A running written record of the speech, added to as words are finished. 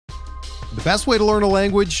The best way to learn a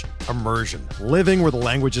language? Immersion. Living where the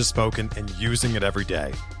language is spoken and using it every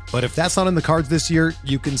day. But if that's not in the cards this year,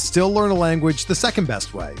 you can still learn a language the second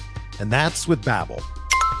best way, and that's with Babbel.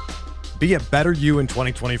 Be a better you in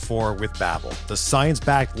 2024 with Babbel, the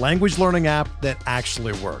science-backed language learning app that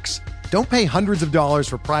actually works. Don't pay hundreds of dollars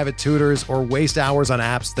for private tutors or waste hours on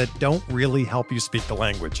apps that don't really help you speak the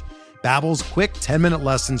language. Babbel's quick 10-minute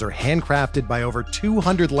lessons are handcrafted by over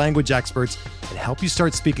 200 language experts and help you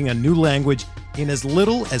start speaking a new language in as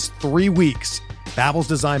little as 3 weeks. Babbel's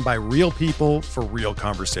designed by real people for real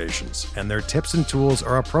conversations, and their tips and tools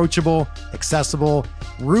are approachable, accessible,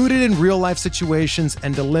 rooted in real-life situations,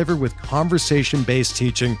 and delivered with conversation-based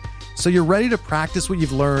teaching, so you're ready to practice what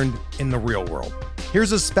you've learned in the real world.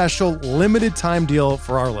 Here's a special limited-time deal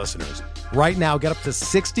for our listeners. Right now, get up to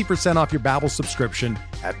 60% off your Babbel subscription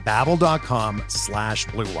at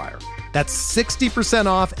babbel.com/Blue Wire. That's 60%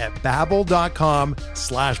 off at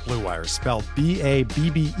babbel.com/Blue Wire, spelled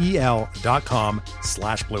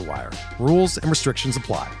BABBEL.com/Blue Wire. Rules and restrictions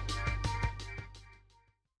apply.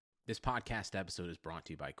 This podcast episode is brought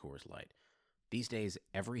to you by Coors Light. These days,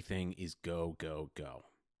 everything is go, go, go.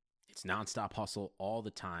 It's nonstop hustle all the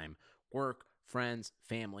time. Work, friends,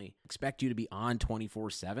 family, expect you to be on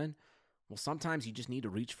 24/7. Well, sometimes you just need to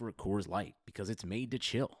reach for a Coors Light because it's made to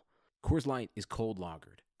chill. Coors Light is cold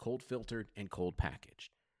lagered, cold filtered, and cold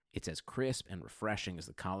packaged. It's as crisp and refreshing as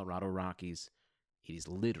the Colorado Rockies. It is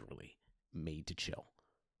literally made to chill.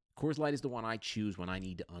 Coors Light is the one I choose when I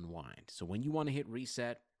need to unwind. So when you want to hit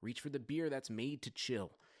reset, reach for the beer that's made to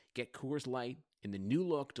chill. Get Coors Light in the new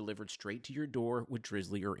look delivered straight to your door with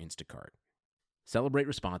Drizzly or Instacart. Celebrate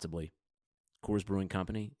responsibly. Coors Brewing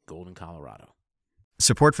Company, Golden, Colorado.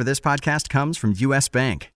 Support for this podcast comes from U.S.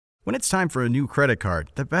 Bank. When it's time for a new credit card,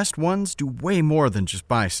 the best ones do way more than just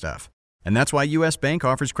buy stuff. And that's why U.S. Bank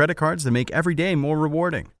offers credit cards that make every day more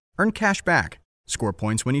rewarding. Earn cash back, score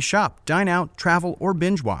points when you shop, dine out, travel, or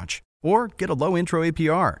binge watch, or get a low intro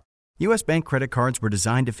APR. U.S. Bank credit cards were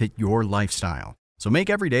designed to fit your lifestyle. So make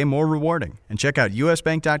every day more rewarding and check out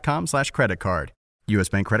usbank.com/credit card. U.S.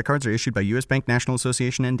 Bank credit cards are issued by U.S. Bank National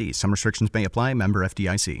Association ND. Some restrictions may apply. Member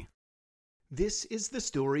FDIC. This is the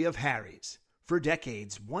story of Harry's. For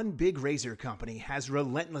decades, one big razor company has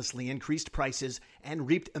relentlessly increased prices and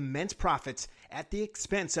reaped immense profits at the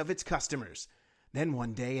expense of its customers. Then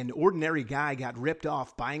one day, an ordinary guy got ripped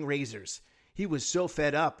off buying razors. He was so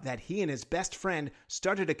fed up that he and his best friend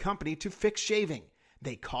started a company to fix shaving.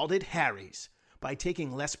 They called it Harry's. By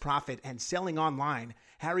taking less profit and selling online,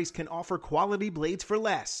 Harry's can offer quality blades for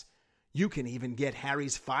less. You can even get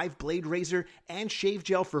Harry's 5-blade razor and shave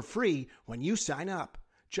gel for free when you sign up.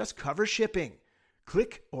 Just cover shipping.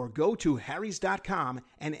 Click or go to harrys.com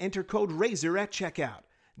and enter code RAZOR at checkout.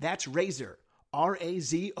 That's RAZOR,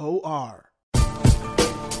 R-A-Z-O-R.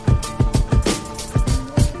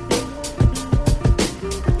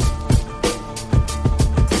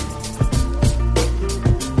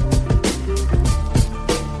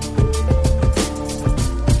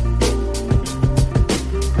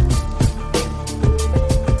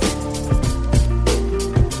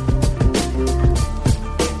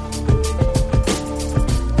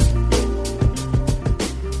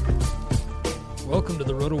 Welcome to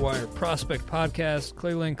the RotoWire Prospect Podcast.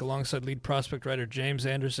 Clay Link alongside lead prospect writer James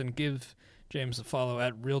Anderson. Give James a follow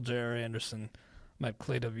at RealJRAnderson. I'm at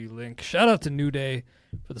Clay W. Link. Shout out to New Day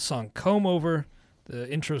for the song Comb Over,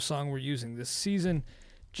 the intro song we're using this season.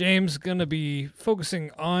 James, going to be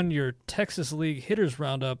focusing on your Texas League Hitters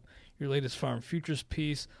Roundup, your latest Farm Futures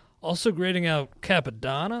piece. Also grading out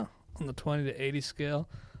Capadonna on the 20 to 80 scale.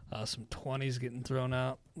 Some 20s getting thrown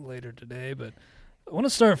out later today, but I want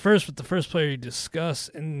to start first with the first player you discuss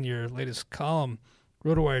in your latest column,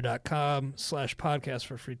 rotowire.com/podcast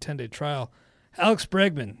for a free 10-day trial. Alex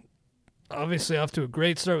Bregman, obviously off to a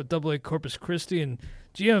great start with AA Corpus Christi, and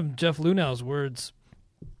GM Jeff Lunau's words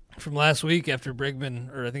from last week after Bregman,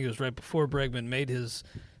 or I think it was right before Bregman made his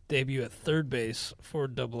debut at third base for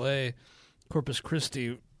AA Corpus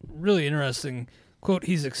Christi. Really interesting. Quote,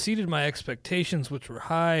 he's exceeded my expectations, which were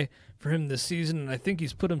high for him this season, and I think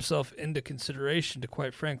he's put himself into consideration to,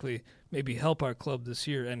 quite frankly, maybe help our club this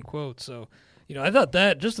year, end quote. So, I thought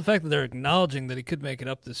that, just the fact that they're acknowledging that he could make it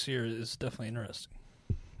up this year is definitely interesting.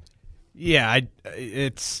 Yeah,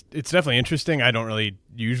 it's definitely interesting. I don't really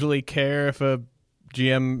usually care if a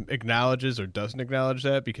GM acknowledges or doesn't acknowledge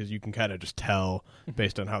that, because you can kind of just tell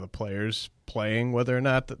based on how the player's playing whether or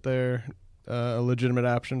not that they're a legitimate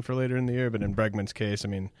option for later in the year. But in Bregman's case, I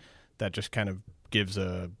mean, that just kind of gives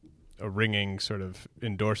a ringing sort of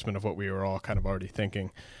endorsement of what we were all kind of already thinking.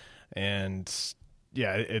 And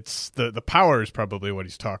yeah, it's the power is probably what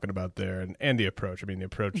he's talking about there, and the approach. I mean, the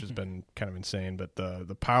approach has been kind of insane, but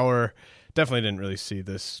the power, definitely didn't really see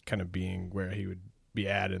this kind of being where he would be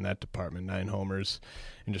at in that department. 9 homers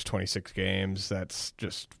in just 26 games. That's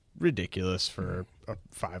just ridiculous for a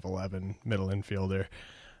 5'11" middle infielder.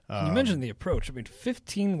 You mentioned the approach. I mean,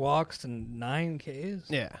 15 walks and 9 Ks.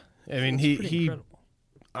 Yeah, I mean, he incredible.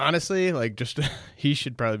 Honestly, like, just he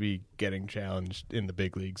should probably be getting challenged in the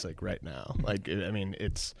big leagues, like, right now. Like, I mean,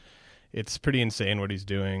 it's pretty insane what he's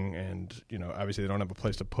doing, and, you know, obviously they don't have a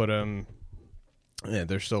place to put him. Yeah,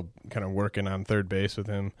 they're still kind of working on third base with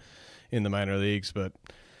him in the minor leagues, but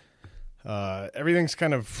everything's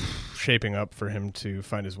kind of shaping up for him to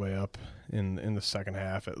find his way up in the second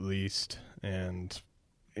half at least. And,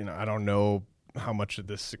 you know, I don't know how much of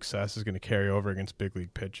this success is going to carry over against big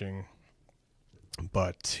league pitching,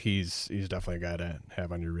 but he's definitely a guy to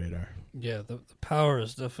have on your radar. Yeah, the power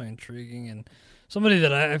is definitely intriguing, and somebody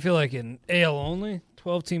that I feel like in AL only,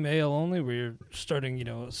 12-team AL only, where you're starting, you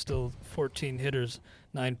know, still 14 hitters,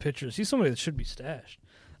 9 pitchers, he's somebody that should be stashed.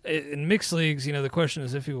 In mixed leagues, you know, the question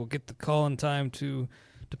is if he will get the call in time to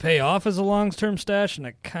pay off as a long-term stash, and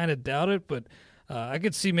I kind of doubt it, but I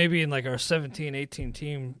could see maybe in like our 17,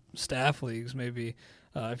 18-team staff leagues, maybe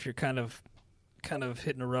if you're kind of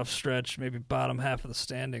hitting a rough stretch, maybe bottom half of the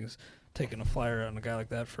standings, taking a flyer on a guy like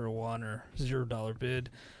that for a $1 or $0 bid.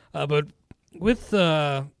 But with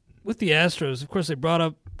the Astros, of course, they brought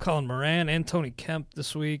up Colin Moran and Tony Kemp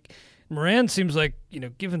this week. Moran seems like, you know,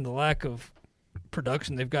 given the lack of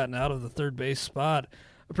production they've gotten out of the third base spot,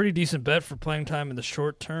 a pretty decent bet for playing time in the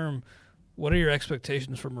short term. What are your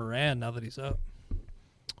expectations for Moran now that he's up?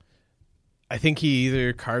 I think he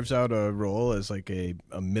either carves out a role as like a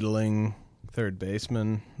middling third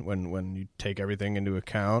baseman when you take everything into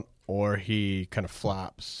account, or he kind of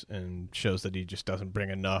flops and shows that he just doesn't bring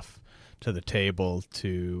enough to the table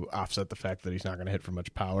to offset the fact that he's not going to hit for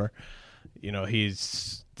much power. You know,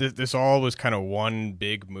 this all was kind of one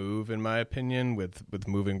big move, in my opinion, with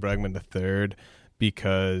moving Bregman to third,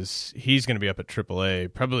 because he's going to be up at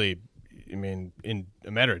AAA probably, I mean, in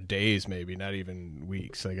a matter of days, maybe not even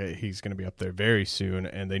weeks. Like, he's going to be up there very soon,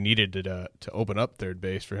 and they needed to open up third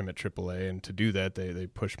base for him at AAA, and to do that, they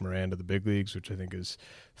pushed Moran to the big leagues, which I think is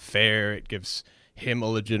fair. It gives him a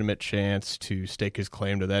legitimate chance to stake his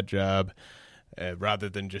claim to that job, rather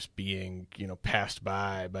than just being, you know, passed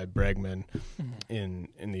by Bregman in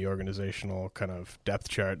the organizational kind of depth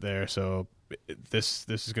chart there. So this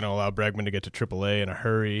is going to allow Bregman to get to AAA in a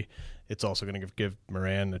hurry. It's also going to give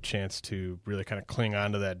Moran a chance to really kind of cling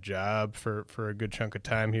on to that job for a good chunk of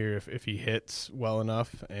time here if he hits well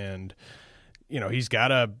enough. And, you know, he's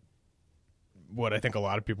got what I think a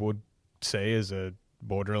lot of people would say is a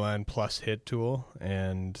borderline plus hit tool.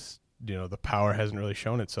 And, you know, the power hasn't really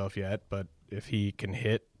shown itself yet, but if he can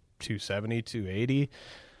hit 270, 280,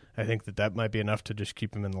 I think that might be enough to just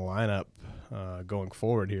keep him in the lineup going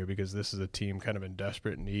forward here, because this is a team kind of in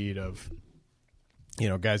desperate need of, you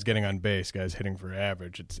know, guys getting on base, guys hitting for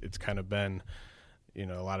average. It's kind of been, you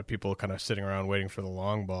know, a lot of people kind of sitting around waiting for the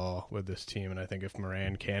long ball with this team, and I think if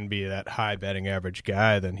Moran can be that high batting average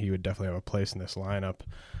guy, then he would definitely have a place in this lineup.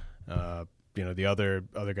 You know, the other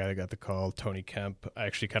guy that got the call, Tony Kemp, I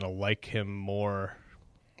actually kind of like him more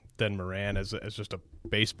than Moran as just a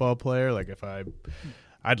baseball player. Like,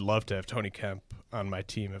 I'd love to have Tony Kemp on my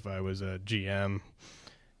team if I was a GM.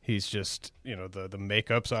 He's just, you know, the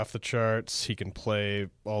makeup's off the charts. He can play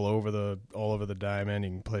all over the diamond.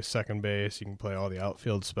 He can play second base. He can play all the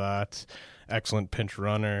outfield spots. Excellent pinch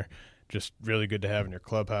runner. Just really good to have in your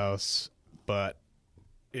clubhouse. But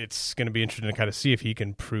it's going to be interesting to kind of see if he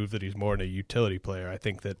can prove that he's more than a utility player. I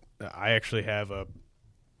think that I actually have a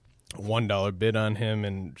 $1 bid on him,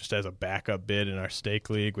 and just as a backup bid in our stake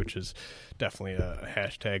league, which is definitely a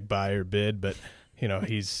hashtag buyer bid. But, you know,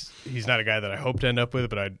 he's not a guy that I hope to end up with,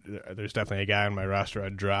 but there's definitely a guy on my roster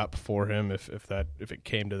I'd drop for him if it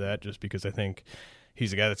came to that, just because I think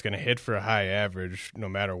he's a guy that's going to hit for a high average no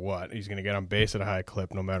matter what. He's going to get on base at a high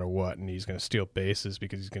clip no matter what, and he's going to steal bases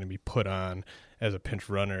because he's going to be put on as a pinch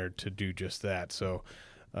runner to do just that. So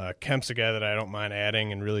Kemp's a guy that I don't mind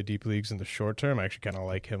adding in really deep leagues in the short term. I actually kind of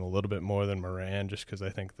like him a little bit more than Moran, just because I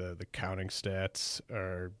think the counting stats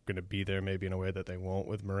are going to be there maybe in a way that they won't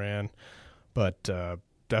with Moran. But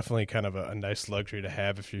definitely kind of a nice luxury to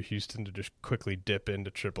have if you're Houston, to just quickly dip into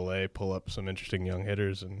AAA, pull up some interesting young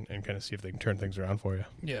hitters, and kind of see if they can turn things around for you.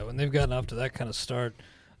 Yeah, when they've gotten off to that kind of start,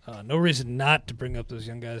 no reason not to bring up those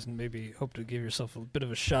young guys and maybe hope to give yourself a bit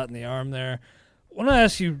of a shot in the arm there. I want to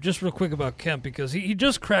ask you just real quick about Kemp, because he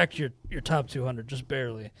just cracked your top 200 just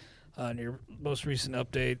barely in your most recent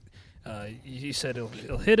update. You said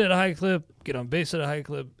he'll hit at a high clip, get on base at a high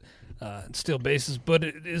clip, and steal bases. But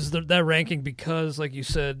is that ranking because, like you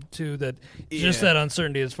said, too, that just that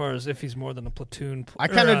uncertainty as far as if he's more than a platoon I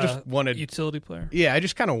kind of just wanted utility player? Yeah, I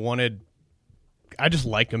just kind of wanted – I just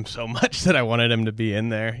like him so much that I wanted him to be in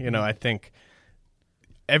there. You know, I think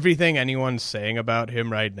everything anyone's saying about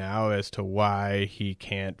him right now as to why he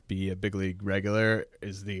can't be a big league regular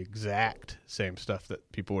is the exact same stuff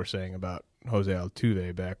that people were saying about Jose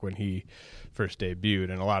Altuve back when he first debuted,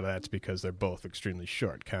 and a lot of that's because they're both extremely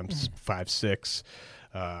short. Kemp's 5'6",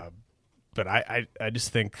 but I just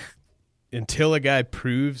think until a guy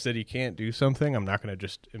proves that he can't do something, I'm not going to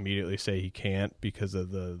just immediately say he can't because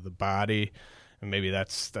of the body, and maybe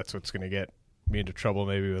that's what's going to get me into trouble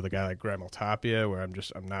maybe with a guy like Raimel Tapia, where I'm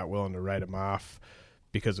not willing to write him off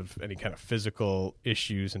because of any kind of physical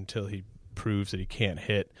issues until he proves that he can't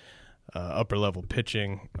hit upper level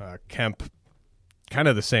pitching. Kemp, kind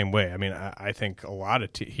of the same way. I mean, I think a lot of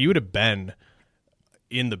he would have been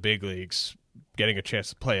in the big leagues getting a chance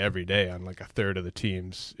to play every day on like a third of the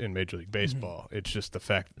teams in Major League Baseball. Mm-hmm. It's just the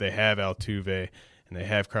fact that they have Altuve and they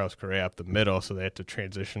have Carlos Correa up the middle, so they had to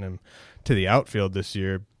transition him to the outfield this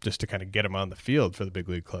year just to kind of get him on the field for the big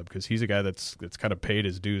league club, because he's a guy that's kind of paid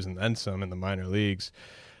his dues and then some in the minor leagues.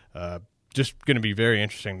 Just going to be very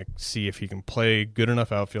interesting to see if he can play good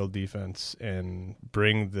enough outfield defense and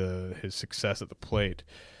bring his success at the plate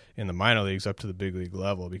in the minor leagues up to the big league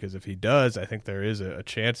level, because if he does, I think there is a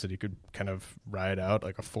chance that he could kind of ride out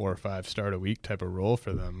like a 4 or 5 start a week type of role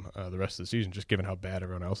for them the rest of the season, just given how bad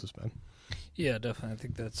everyone else has been. Yeah, definitely. I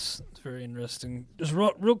think that's very interesting. Just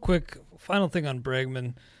real quick, final thing on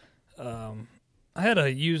Bregman. I had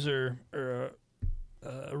a user or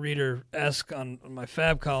a reader ask on my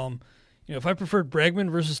Fab column, if I preferred Bregman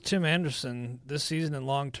versus Tim Anderson this season and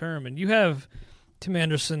long term, and you have Tim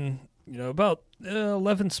Anderson, about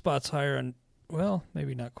 11 spots higher, and well,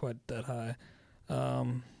 maybe not quite that high.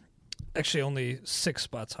 Actually, only 6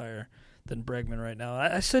 spots higher than Bregman right now.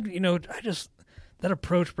 I said, that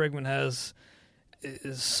approach Bregman has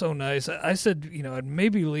is so nice. I said, I'd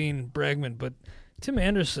maybe lean Bregman, but Tim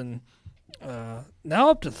Anderson now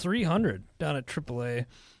up to 300 down at AAA.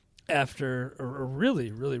 After a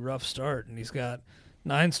really, really rough start, and he's got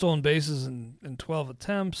 9 stolen bases in 12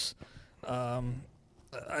 attempts.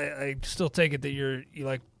 I still take it that you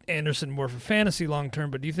like Anderson more for fantasy long term,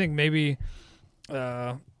 but do you think maybe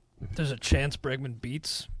there's a chance Bregman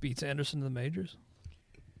beats Anderson in the majors?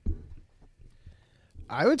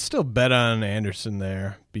 I would still bet on Anderson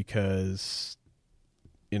there because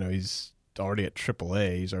he's already at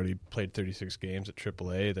AAA. He's already played 36 games at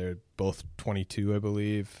AAA. They're both 22, I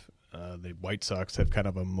believe. The White Sox have kind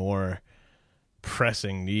of a more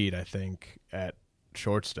pressing need, I think, at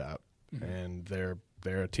shortstop, and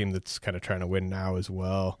they're a team that's kind of trying to win now as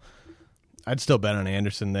well. I'd still bet on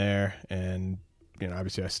Anderson there, and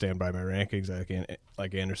obviously I stand by my rankings. I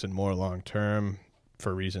like Anderson more long term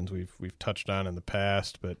for reasons we've touched on in the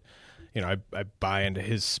past, but I buy into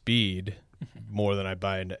his speed more than I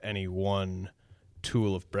buy into any one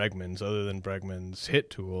tool of Bregman's, other than Bregman's hit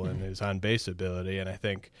tool and his on-base ability. And I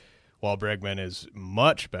think while Bregman is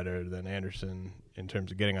much better than Anderson in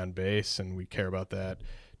terms of getting on base, and we care about that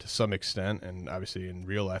to some extent, and obviously in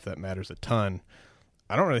real life that matters a ton,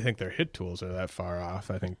 I don't really think their hit tools are that far off.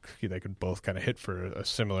 I think they could both kind of hit for a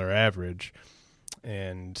similar average.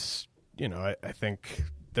 And, I think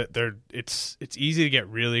that it's easy to get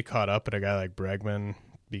really caught up in a guy like Bregman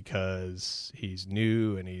because he's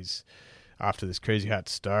new and he's off to this crazy hot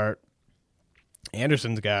start.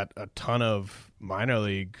 Anderson's got a ton of minor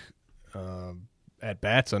league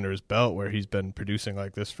at-bats under his belt where he's been producing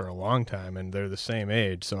like this for a long time, and they're the same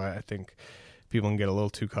age. So I think people can get a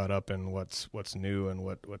little too caught up in what's new and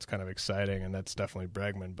what's kind of exciting, and that's definitely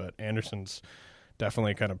Bregman. But Anderson's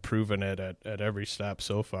definitely kind of proven it at every stop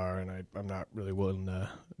so far, and I'm not really willing to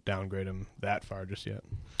downgrade him that far just yet.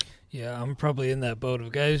 Yeah, I'm probably in that boat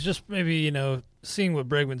of guys just maybe, seeing what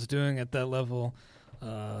Bregman's doing at that level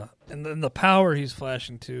and then the power he's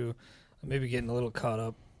flashing to, maybe getting a little caught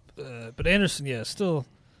up. But Anderson, yeah, still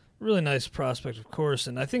really nice prospect, of course.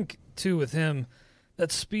 And I think, too, with him,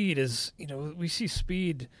 that speed is, we see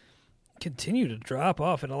speed continue to drop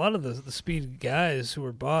off. And a lot of the speed guys who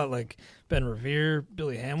were bought, like Ben Revere,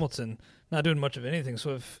 Billy Hamilton, not doing much of anything.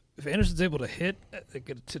 So if Anderson's able to hit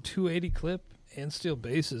to 280 clip and steal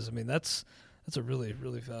bases, I mean, that's a really,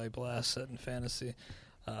 really valuable asset in fantasy.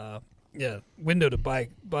 Window to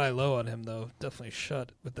buy low on him, though, definitely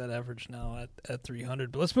shut with that average now at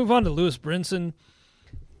 300. But let's move on to Lewis Brinson.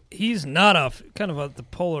 He's not off, kind of at the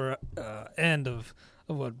polar end of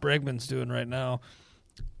what Bregman's doing right now.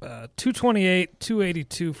 228,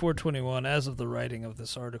 282, 421 as of the writing of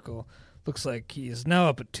this article. Looks like he is now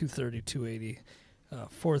up at 230, 280,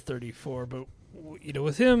 434. But,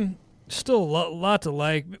 with him, still a lot to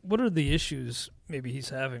like. What are the issues maybe he's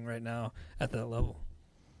having right now at that level?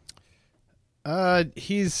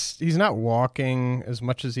 He's not walking as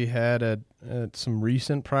much as he had at some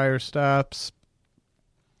recent prior stops.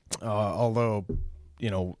 Although, I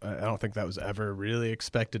don't think that was ever really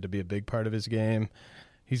expected to be a big part of his game.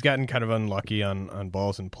 He's gotten kind of unlucky on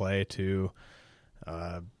balls in play too.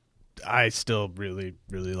 I still really,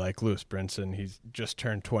 really like Lewis Brinson. He's just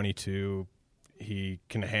turned 22. He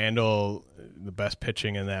can handle the best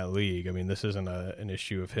pitching in that league. I mean, this isn't an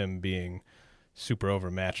issue of him being super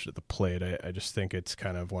overmatched at the plate. I just think it's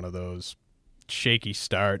kind of one of those shaky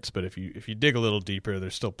starts, but if you dig a little deeper,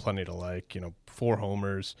 there's still plenty to like. 4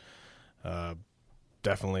 homers,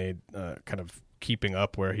 definitely kind of keeping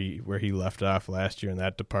up where he left off last year in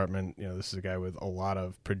that department. This is a guy with a lot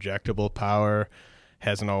of projectable power.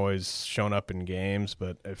 Hasn't always shown up in games,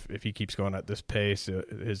 but if he keeps going at this pace,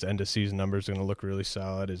 his end of season numbers are going to look really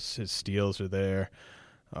solid. His steals are there.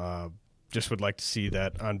 Just would like to see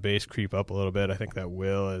that on base creep up a little bit. I think that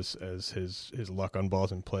will as his luck on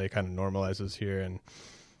balls in play kind of normalizes here. And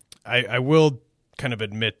I will kind of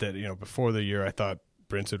admit that before the year I thought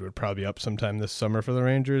Brinson would probably be up sometime this summer for the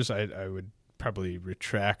Rangers. I would probably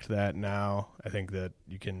retract that now. I think that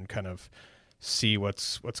you can kind of see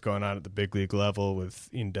what's going on at the big league level with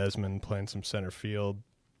Ian Desmond playing some center field.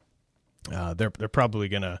 They're probably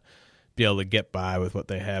gonna be able to get by with what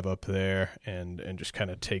they have up there and just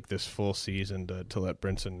kind of take this full season to let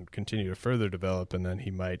Brinson continue to further develop, and then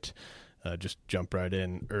he might just jump right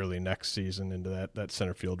in early next season into that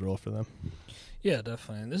center field role for them. Yeah,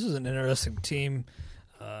 definitely. And this is an interesting team,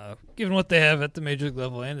 given what they have at the major league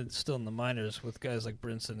level and it's still in the minors with guys like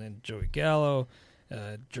Brinson and Joey Gallo,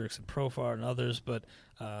 Jurickson Profar and others. But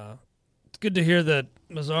it's good to hear that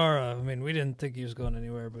Mazara, we didn't think he was going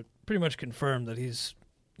anywhere, but pretty much confirmed that he's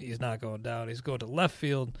not going down. He's going to left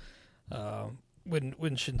field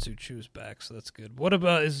when Shin-Soo Chu's back, so that's good. What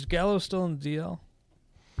about, is Gallo still in the DL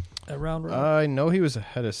at Round Road? I know he was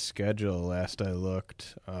ahead of schedule last I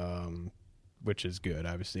looked, which is good,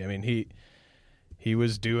 obviously. He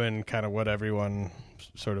was doing kind of what everyone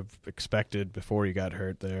sort of expected before he got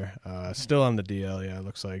hurt there. Still on the DL, yeah, it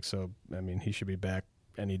looks like. So, he should be back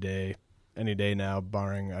any day now,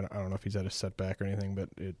 barring, I don't know if he's had a setback or anything, but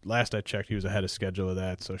last I checked, he was ahead of schedule with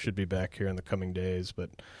that, so should be back here in the coming days.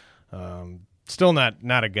 But still not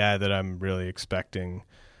a guy that I'm really expecting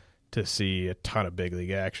to see a ton of big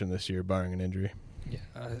league action this year, barring an injury. Yeah,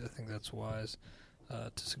 I think that's wise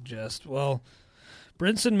to suggest. Well,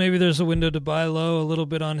 Brinson, maybe there's a window to buy low a little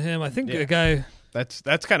bit on him. I think a guy... That's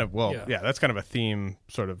kind of that's kind of a theme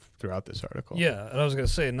sort of throughout this article. Yeah, and I was going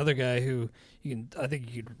to say another guy who I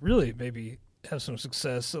think you could really maybe have some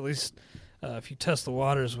success, at least if you test the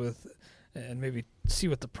waters with, and maybe see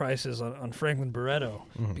what the price is on Franklin Barreto,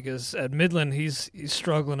 because at Midland he's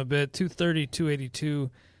struggling a bit. 230,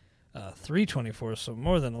 282, 324, so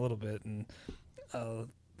more than a little bit, and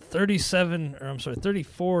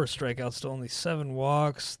 34 strikeouts to only 7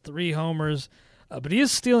 walks, 3 homers. But he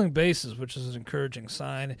is stealing bases, which is an encouraging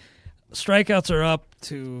sign. Strikeouts are up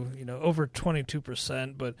to over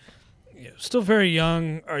 22%, but still very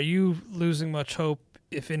young. Are you losing much hope,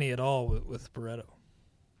 if any at all, with Barreto?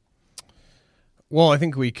 Well, I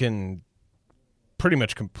think we can pretty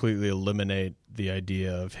much completely eliminate the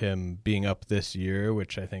idea of him being up this year,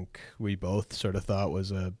 which I think we both sort of thought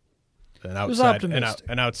was an outside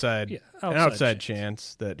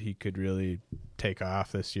chance that he could really take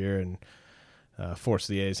off this year and force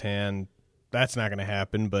the A's hand. That's not going to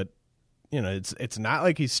happen, but it's not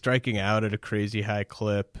like he's striking out at a crazy high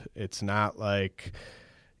clip. It's not like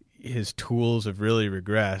his tools have really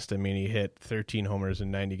regressed. He hit 13 homers in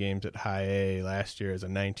 90 games at high A last year as a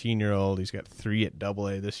 19-year-old. He's got 3 at double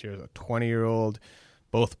A this year as a 20-year-old.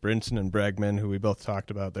 Both Brinson and Bregman, who we both talked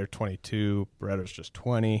about, they're 22. Barreto's just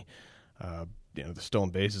 20. The stolen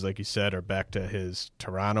bases, like you said, are back to his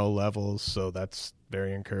Toronto levels, so that's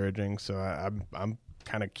very encouraging. So I'm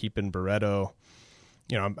kind of keeping Barreto.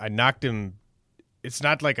 I knocked him. It's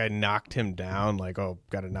not like I knocked him down, like, oh,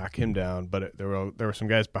 got to knock him down. But there were some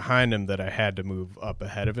guys behind him that I had to move up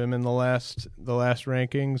ahead of him in the last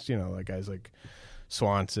rankings. Like guys like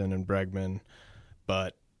Swanson and Bregman.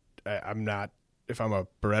 But I'm not. If I'm a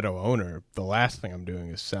Barreto owner, the last thing I'm doing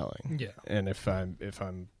is selling. Yeah. And if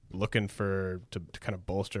I'm looking to kind of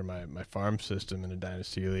bolster my farm system in a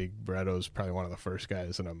dynasty league, Barreto's probably one of the first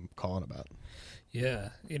guys that I'm calling about. Yeah,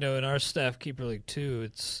 in our staff keeper league too,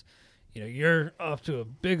 it's you're off to a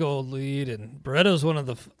big old lead, and Barretto's one of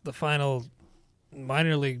the final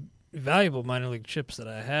valuable minor league chips that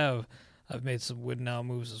I have. I've made some win now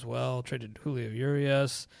moves as well. Traded Julio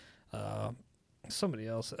Urias, somebody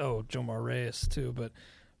else. Oh, Jomar Reyes too. But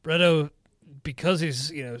Barretto, because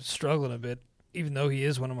he's struggling a bit, even though he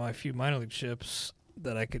is one of my few minor league chips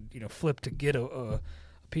that I could flip to get a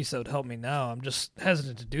piece that would help me now. I'm just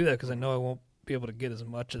hesitant to do that because I know I won't be able to get as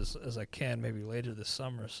much as I can maybe later this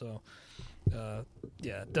summer. So,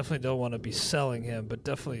 definitely don't want to be selling him, but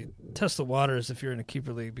definitely test the waters if you're in a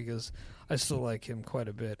keeper league because I still like him quite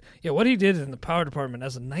a bit. Yeah, what he did in the power department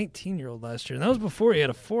as a 19-year-old last year, and that was before he had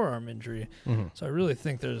a forearm injury. Mm-hmm. So I really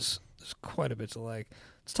think there's quite a bit to like.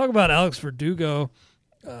 Let's talk about Alex Verdugo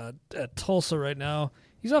at Tulsa right now.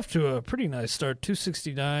 He's off to a pretty nice start,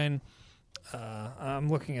 269. I'm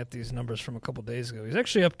looking at these numbers from a couple days ago. He's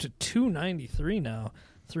actually up to 293 now,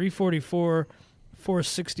 344,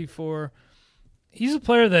 464. He's a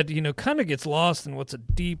player that, kind of gets lost in what's a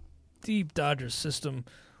deep, deep Dodgers system.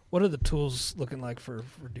 What are the tools looking like for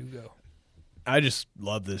Verdugo? I just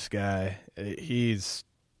love this guy. He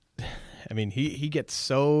gets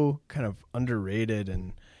so kind of underrated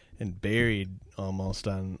and buried almost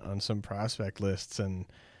on some prospect lists. And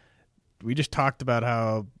we just talked about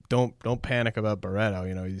how don't panic about Barretto.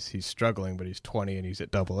 He's struggling, but he's 20 and he's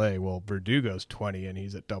at Double-A. Well, Verdugo's 20 and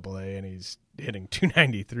he's at Double-A and he's hitting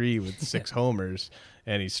 293 with 6 homers,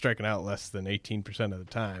 and he's striking out less than 18% of the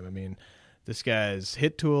time. I mean, this guy's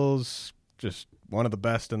hit tools just one of the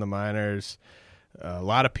best in the minors. A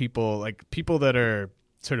lot of people that are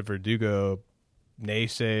sort of Verdugo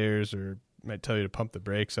naysayers or might tell you to pump the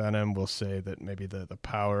brakes on him will say that maybe the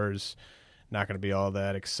power's not going to be all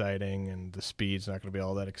that exciting and the speed's not going to be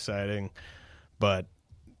all that exciting. But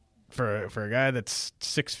for a guy that's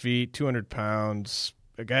 6 feet, 200 pounds,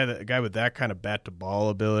 a guy with that kind of bat to ball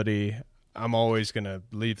ability, I'm always going to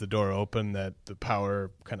leave the door open that the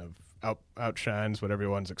power kind of outshines what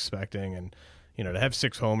everyone's expecting. And, to have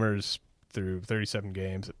 6 homers through 37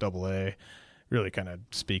 games at Double-A really kind of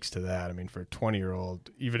speaks to that. I mean, for a 20-year-old,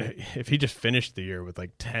 even if he just finished the year with like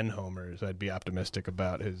 10 homers, I'd be optimistic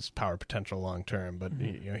about his power potential long term. But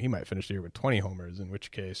he might finish the year with 20 homers, in which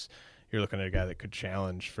case you're looking at a guy that could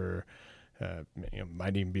challenge for,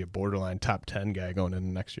 might even be a borderline top 10 guy going into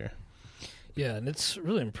next year. Yeah, and it's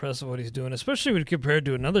really impressive what he's doing, especially when compared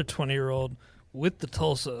to another 20-year-old with the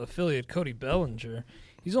Tulsa affiliate, Cody Bellinger.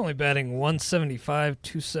 He's only batting 175,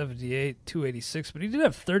 278, 286, but he did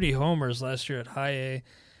have 30 homers last year at High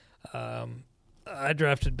A. I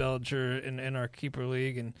drafted Bellinger in our keeper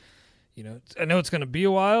league, and I know it's going to be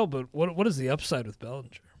a while, but what is the upside with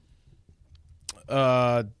Bellinger?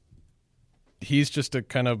 He's just a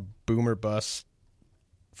kind of boomer bust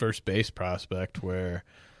first base prospect where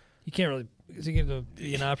you can't really. Is he going to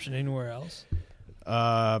be an option anywhere else?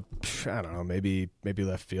 I don't know, maybe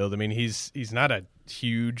left field. I mean, he's not a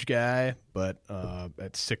huge guy, but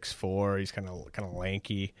at 6'4", he's kind of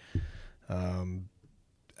lanky.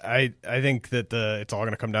 I think that it's all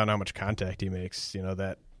going to come down to how much contact he makes.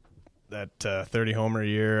 That 30 homer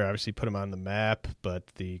year obviously put him on the map, but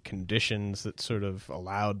the conditions that sort of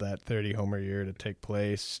allowed that 30 homer year to take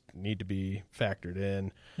place need to be factored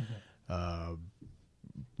in. Mm-hmm.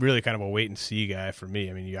 Really kind of a wait-and-see guy for me.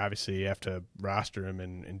 I mean, you obviously have to roster him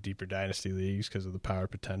in deeper dynasty leagues because of the power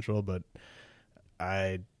potential, but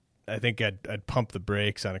I think I'd pump the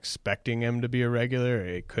brakes on expecting him to be a regular.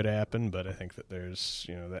 It could happen, but I think that there's,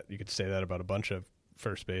 that you could say that about a bunch of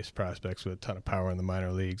first base prospects with a ton of power in the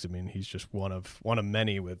minor leagues. I mean, he's just one of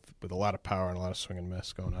many with a lot of power and a lot of swing and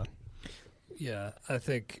miss going on. Yeah, I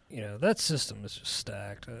think, that system is just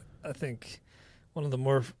stacked. I think one of the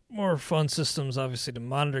more fun systems, obviously, to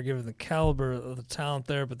monitor given the caliber of the talent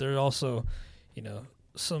there, but there are also,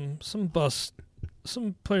 some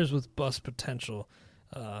players with bust potential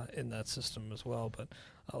in that system as well. But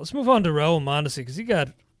let's move on to Raul Mondesi because he got,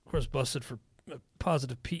 of course, busted for a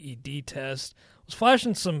positive PED test. Was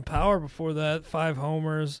flashing some power before that, 5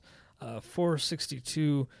 homers,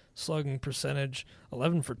 462 slugging percentage,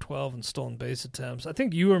 11 for 12 in stolen base attempts. I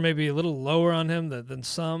think you were maybe a little lower on him than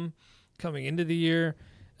some coming into the year.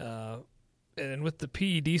 And with the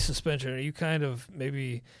PED suspension, are you kind of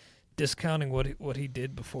maybe discounting what he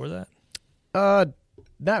did before that?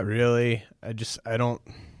 Not really. I don't.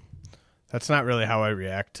 That's not really how I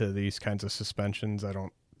react to these kinds of suspensions. I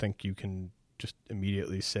don't think you can just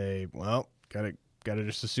immediately say, well, gotta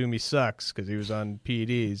just assume he sucks because he was on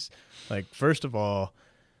PEDs. Like, first of all,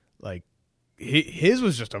 like his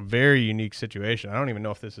was just a very unique situation. I don't even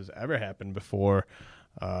know if this has ever happened before.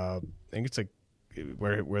 I think it's like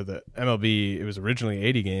where the MLB, it was originally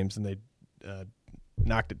 80 games and they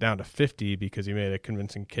knocked it down to 50 because he made a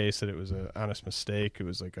convincing case that it was an honest mistake. It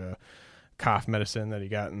was like a cough medicine that he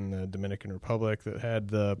got in the Dominican Republic that had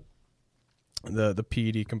the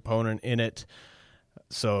PED component in it.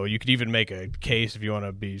 So you could even make a case, if you want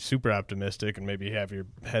to be super optimistic and maybe have your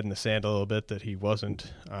head in the sand a little bit, that he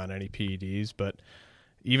wasn't on any PEDs. But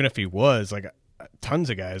even if he was, like, tons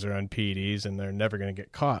of guys are on PEDs and they're never going to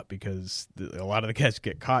get caught because a lot of the guys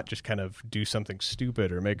get caught just kind of do something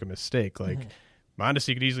stupid or make a mistake. Like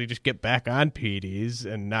Mondesi could easily just get back on PEDs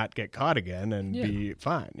and not get caught again and be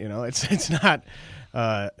fine. You know, it's not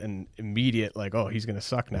an immediate like, oh, he's going to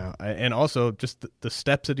suck now. And also just the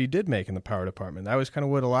steps that he did make in the power department. That was kind of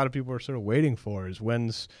what a lot of people were sort of waiting for, is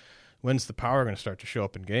when's the power going to start to show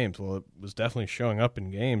up in games? Well, it was definitely showing up in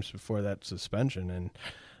games before that suspension.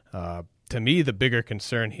 And to me, the bigger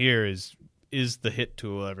concern here is the hit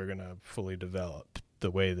tool ever going to fully develop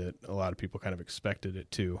the way that a lot of people kind of expected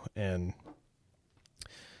it to? And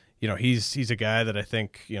you know, he's a guy that I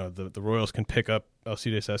think, you know, the Royals can pick up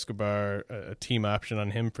Alcides Escobar, a team option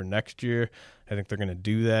on him for next year. I think they're going to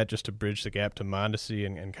do that just to bridge the gap to Mondesi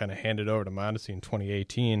and kind of hand it over to Mondesi in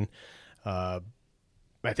 2018. I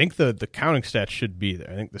think the counting stats should be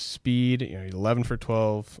there. I think the speed, you know, 11 for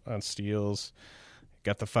 12 on steals,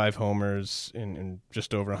 got the 5 homers in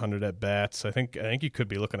just over 100 at bats. I think you could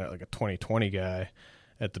be looking at like a 2020 guy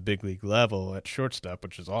at the big league level at shortstop,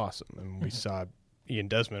 which is awesome. And we saw Ian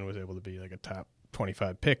Desmond was able to be like a top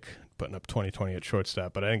 25 pick, putting up 2020 at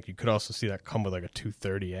shortstop. But I think you could also see that come with like a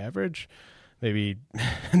 230 average. Maybe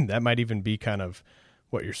that might even be kind of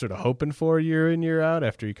what you're sort of hoping for year in, year out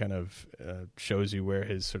after he kind of shows you where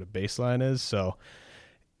his sort of baseline is. So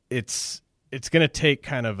it's going to take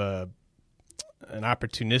kind of an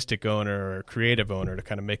opportunistic owner or a creative owner to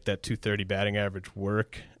kind of make that 230 batting average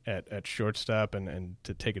work at shortstop and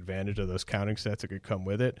to take advantage of those counting stats that could come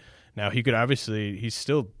with it. Now, he's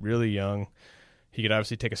still really young. He could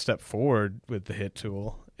obviously take a step forward with the hit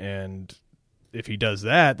tool. And if he does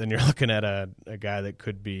that, then you're looking at a guy that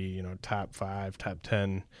could be, you know, top 5, top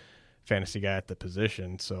 10 fantasy guy at the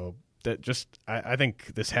position. So that I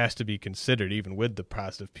think this has to be considered, even with the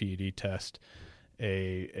positive PED test,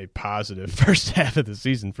 a positive first half of the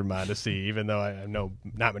season for Mondesi, even though I know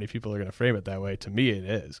not many people are going to frame it that way. To me, it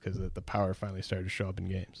is, because the power finally started to show up in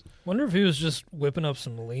games. Wonder if he was just whipping up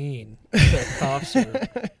some lean, that cough syrup,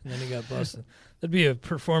 and then he got busted. That'd be a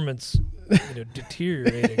performance,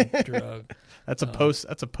 deteriorating drug. That's a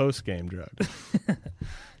post game drug.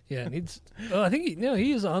 Yeah, it needs. Well, I think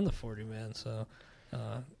he is on the 40 man. So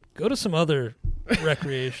go to some other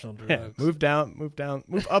recreational drugs. Yeah,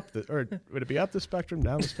 move up or would it be up the spectrum,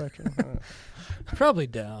 down the spectrum? Probably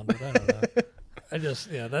down, but I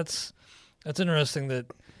don't know. That's interesting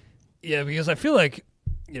because I feel like,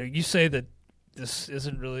 you say that this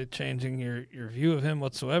isn't really changing your view of him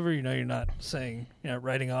whatsoever. You're not saying,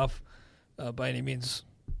 writing off by any means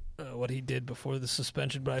what he did before the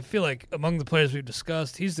suspension, but I feel like among the players we've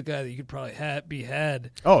discussed, he's the guy that you could probably be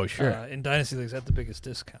had. Oh, sure. In dynasty leagues at the biggest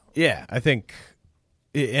discount. Yeah, I think,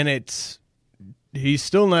 and he's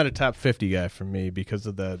still not a top 50 guy for me because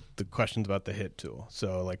of the questions about the hit tool.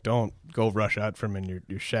 So, like, don't go rush out from in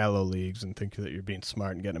your shallow leagues and think that you're being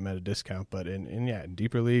smart and getting him at a discount. But in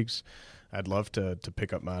deeper leagues, I'd love to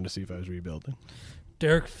pick up Mondesi if I was rebuilding.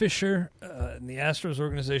 Derek Fisher in the Astros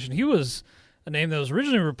organization, he was a name that was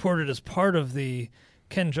originally reported as part of the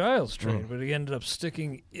Ken Giles trade, but he ended up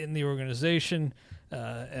sticking in the organization.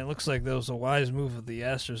 And it looks like that was a wise move of the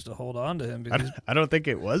Astros to hold on to him. Because I don't think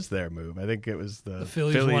it was their move. I think it was the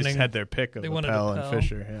Phillies had their pick of Appel and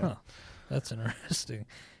Fisher. Yeah. Huh. That's interesting.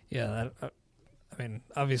 Yeah, I mean,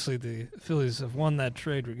 obviously the Phillies have won that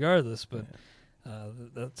trade regardless, but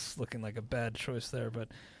that's looking like a bad choice there. But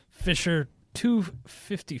Fisher,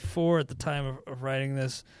 254 at the time of writing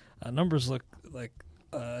this. Numbers look like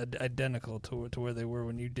identical to where they were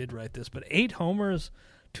when you did write this. But 8 homers,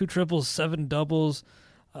 2 triples, 7 doubles,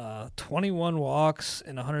 21 walks,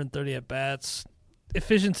 and 130 at-bats.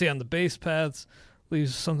 Efficiency on the base paths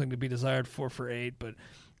leaves something to be desired, 4 for 8. But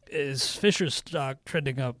is Fisher's stock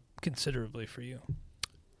trending up considerably for you?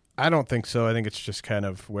 I don't think so. I think it's just kind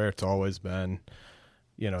of where it's always been.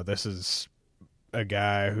 This is a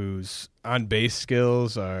guy whose on-base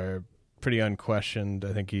skills are pretty unquestioned.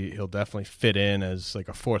 I think he'll definitely fit in as like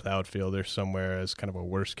a 4th outfielder somewhere as kind of a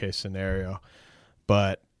worst-case scenario.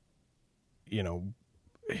 But,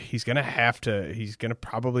 he's going to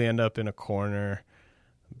probably end up in a corner,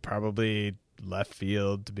 probably left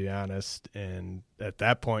field, to be honest. And at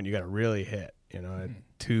that point, you got to really hit, if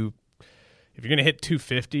you're going to hit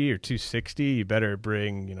 250 or 260, you better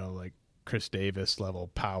bring, like Chris Davis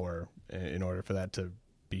level power in order for that to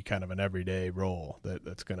be kind of an everyday role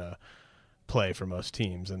that's going to play for most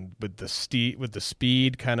teams. And with the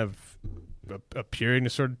speed kind of appearing to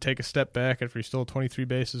sort of take a step back after he stole 23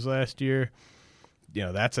 bases last year,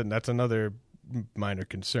 that's another minor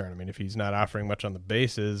concern. I mean, if he's not offering much on the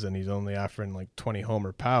bases and he's only offering like 20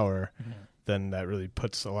 homer power, then that really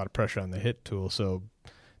puts a lot of pressure on the hit tool. So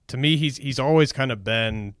to me, he's always kind of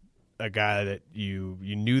been a guy that you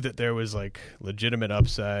knew that there was like legitimate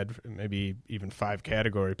upside, maybe even 5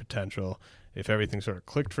 category potential if everything sort of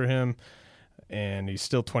clicked for him. And he's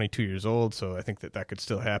still 22 years old, so I think that could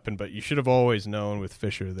still happen. But you should have always known with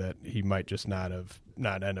Fisher that he might just not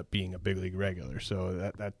end up being a big league regular. So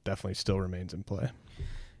that definitely still remains in play.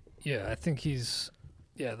 Yeah, I think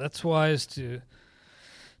that's wise to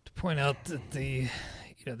point out that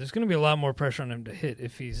there's going to be a lot more pressure on him to hit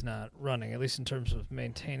if he's not running, at least in terms of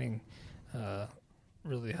maintaining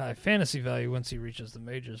really high fantasy value once he reaches the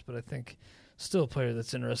majors. But I think still a player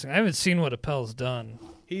that's interesting. I haven't seen what Appel's done.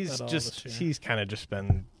 He's kind of just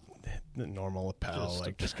been the normal Appel,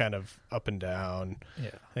 just kind of up and down.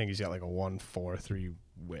 Yeah, I think he's got like a 1.43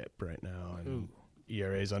 WHIP right now, and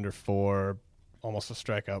ERA's under 4, almost a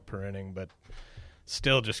strikeout per inning, but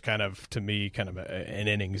still just kind of, to me, kind of an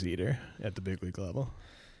innings eater at the big league level.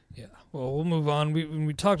 Yeah. Well, we'll move on.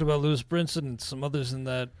 We talked about Lewis Brinson and some others in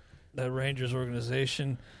that Rangers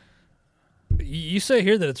organization. You say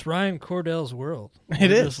here that it's Ryan Cordell's world.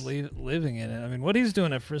 It is. Just living in it. I mean, what he's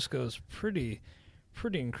doing at Frisco is pretty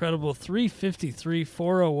incredible. 353,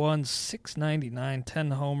 401, 699,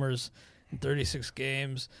 10 homers in 36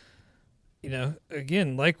 games.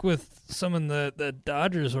 Again, like with some in the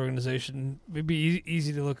Dodgers organization, it'd be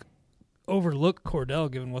easy to overlook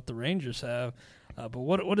Cordell given what the Rangers have. But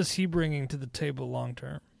what is he bringing to the table long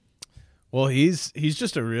term? Well, he's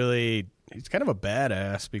just he's kind of a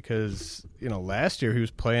badass because, last year he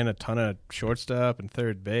was playing a ton of shortstop and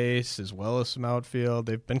third base as well as some outfield.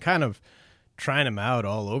 They've been kind of trying him out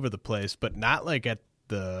all over the place, but not like at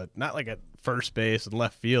first base and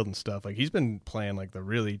left field and stuff. Like, he's been playing like the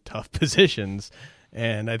really tough positions,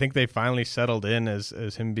 and I think they finally settled in as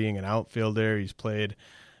him being an outfielder. He's played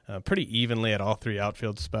pretty evenly at all 3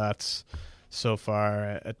 outfield spots so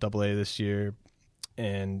far at Double-A this year.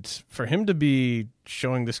 And for him to be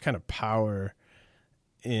showing this kind of power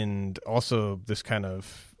and also this kind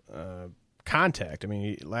of contact. I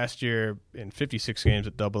mean, last year in 56 games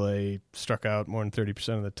at Double-A, struck out more than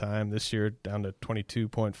 30% of the time. This year, down to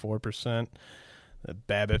 22.4%. The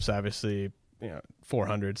BABIP's obviously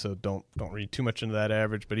 400, so don't read too much into that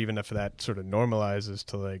average. But even if that sort of normalizes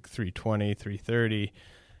to like 320, 330, you're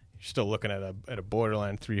still looking at a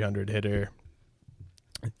borderline 300 hitter.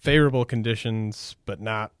 Favorable conditions, but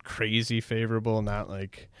not crazy favorable, not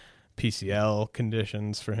like PCL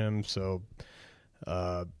conditions for him. So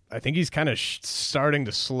I think he's kind of starting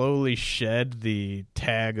to slowly shed the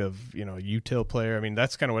tag of, util player. I mean,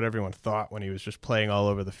 that's kind of what everyone thought when he was just playing all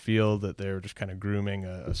over the field, that they were just kind of grooming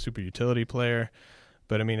a super utility player.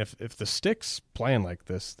 But, I mean, if the stick's playing like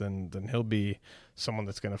this, then he'll be someone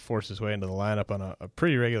that's going to force his way into the lineup on a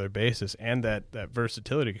pretty regular basis, and that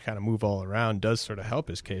versatility to kind of move all around does sort of help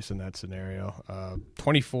his case in that scenario.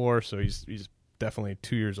 24, so he's definitely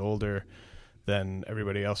 2 years older than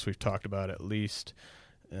everybody else we've talked about, at least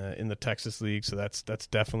in the Texas League. So that's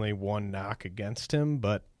definitely one knock against him.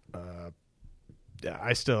 But I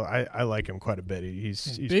like him quite a bit.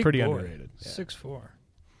 He's pretty underrated. Yeah. 6'4",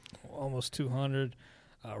 almost 200.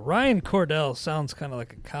 Ryan Cordell sounds kind of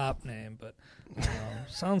like a cop name, but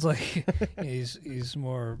sounds like he's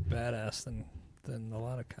more badass than a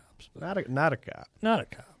lot of cops. But not a cop. Not a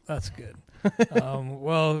cop. That's good.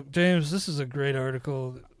 Well, James, this is a great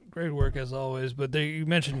article. Great work as always. But you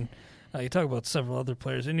mentioned you talk about several other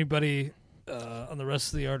players. Anybody on the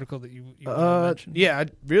rest of the article that you want to mention? Yeah,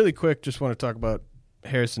 really quick. Just want to talk about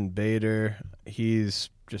Harrison Bader.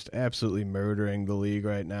 He's just absolutely murdering the league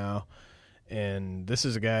right now. And this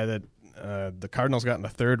is a guy that the Cardinals got in the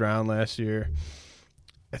 3rd round last year.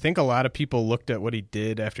 I think a lot of people looked at what he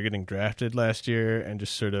did after getting drafted last year and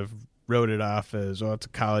just sort of wrote it off as, it's a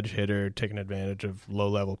college hitter taking advantage of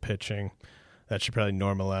low-level pitching. That should probably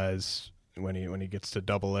normalize when he gets to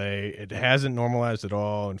Double-A. It hasn't normalized at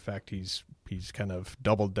all. In fact, he's kind of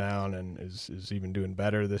doubled down and is even doing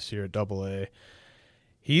better this year at Double-A.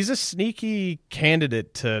 He's a sneaky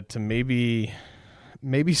candidate to maybe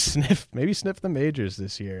sniff the majors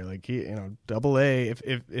this year. Like, Double-A,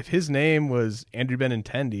 if his name was Andrew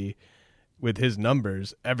Benintendi with his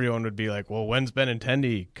numbers, everyone would be like, well, when's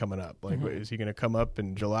Benintendi coming up? Like, is he going to come up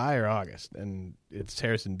in July or August? And it's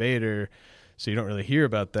Harrison Bader, so you don't really hear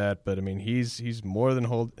about that. But I mean, he's more than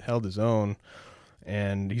held his own.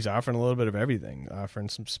 And he's offering a little bit of everything, offering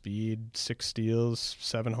some speed, 6 steals,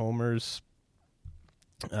 7 homers.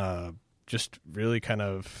 Just really kind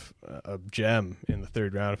of a gem in the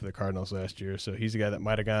 3rd round for the Cardinals last year. So he's a guy that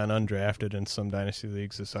might have gone undrafted in some dynasty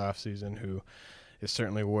leagues this offseason, who is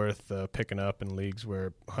certainly worth picking up in leagues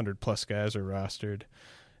where 100-plus guys are rostered.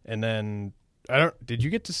 And then, did you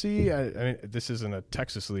get to see, I mean, this isn't a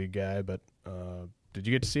Texas League guy, but did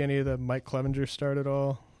you get to see any of the Mike Clevenger start at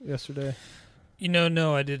all yesterday?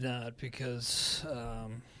 No, I did not, because,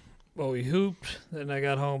 we hooped, then I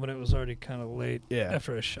got home, and it was already kind of late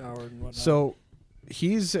after I showered and whatnot. So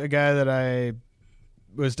he's a guy that I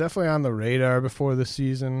was definitely on the radar before the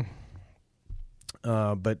season,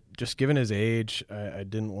 but just given his age, I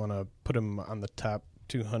didn't want to put him on the top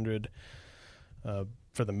 200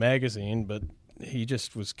 for the magazine, but he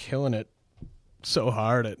just was killing it so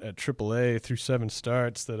hard at AAA through 7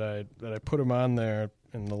 starts that I put him on there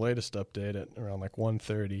in the latest update at around like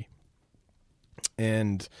 130.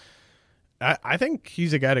 And I think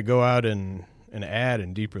he's a guy to go out and add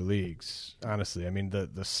in deeper leagues, honestly. I mean,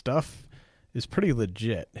 the stuff is pretty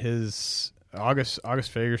legit. His August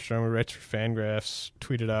Fagerstrom, who writes for Fangraphs,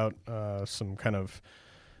 tweeted out some kind of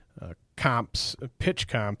pitch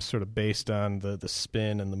comps sort of based on the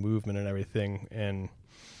spin and the movement and everything. And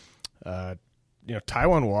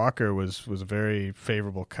Taijuan Walker was a very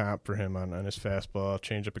favorable comp for him on his fastball,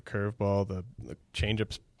 changeup, and curveball. The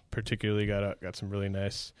changeups particularly got some really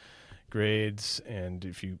nice grades, and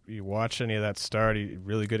if you watch any of that start, he's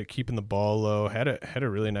really good at keeping the ball low. Had a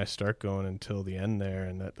really nice start going until the end there,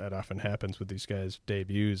 and that often happens with these guys'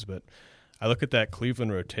 debuts. But I look at that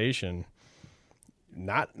Cleveland rotation.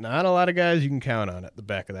 Not a lot of guys you can count on at the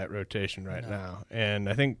back of that rotation right now, and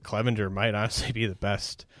I think Clevenger might honestly be the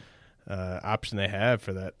best option they have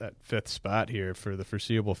for that 5th spot here for the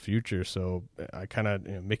foreseeable future. So I kind of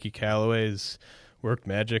Mickey Callaway's worked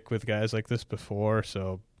magic with guys like this before,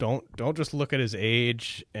 so don't just look at his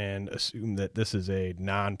age and assume that this is a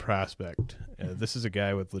non-prospect. This is a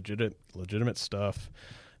guy with legitimate stuff,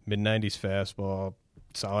 mid-90s fastball,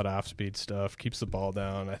 solid off-speed stuff, keeps the ball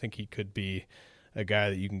down. I think he could be a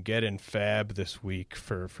guy that you can get in Fab this week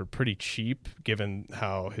for pretty cheap, given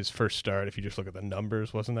how his first start, if you just look at the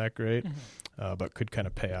numbers, wasn't that great, but could kind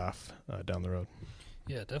of pay off down the road.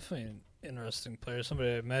 Yeah, definitely an interesting player. Somebody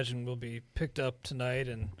I imagine will be picked up tonight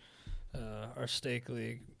in our stake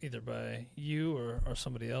league, either by you or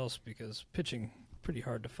somebody else, because pitching pretty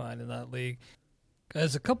hard to find in that league.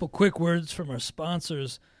 Guys, a couple quick words from our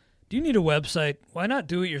sponsors. Do you need a website? Why not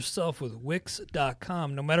do it yourself with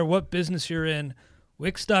Wix.com? No matter what business you're in,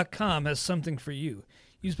 Wix.com has something for you.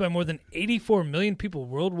 Used by more than 84 million people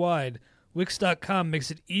worldwide, Wix.com makes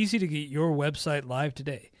it easy to get your website live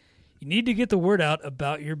today. You need to get the word out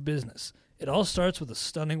about your business. It all starts with a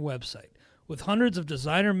stunning website. With hundreds of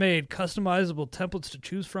designer-made, customizable templates to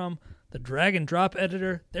choose from, the drag-and-drop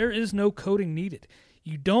editor, there is no coding needed.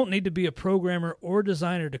 You don't need to be a programmer or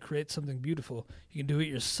designer to create something beautiful. You can do it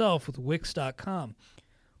yourself with Wix.com.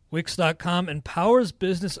 Wix.com empowers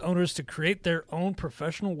business owners to create their own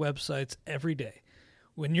professional websites every day.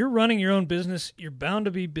 When you're running your own business, you're bound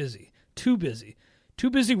to be busy. Too busy. Too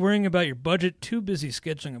busy worrying about your budget, too busy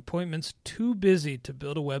scheduling appointments, too busy to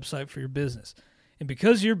build a website for your business. And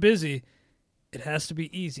because you're busy, it has to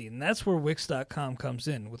be easy, and that's where Wix.com comes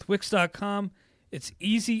in. With Wix.com, it's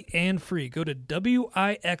easy and free. Go to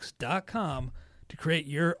Wix.com to create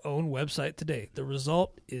your own website today. The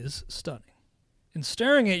result is stunning. In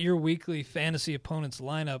staring at your weekly fantasy opponent's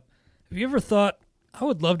lineup, have you ever thought, I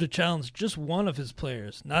would love to challenge just one of his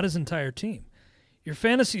players, not his entire team? Your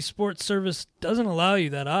fantasy sports service doesn't allow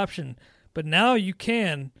you that option, but now you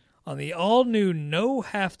can on the all-new No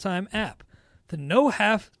Halftime app. The No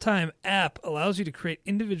Halftime app allows you to create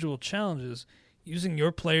individual challenges using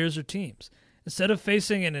your players or teams. Instead of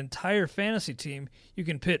facing an entire fantasy team, you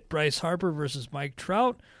can pit Bryce Harper versus Mike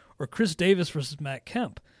Trout or Chris Davis versus Matt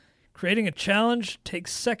Kemp. Creating a challenge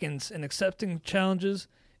takes seconds, and accepting challenges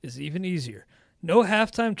is even easier. No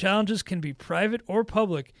Halftime challenges can be private or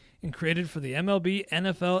public and created for the MLB,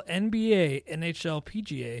 NFL, NBA, NHL,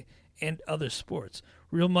 PGA, and other sports.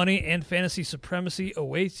 Real money and fantasy supremacy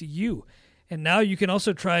awaits you. And now you can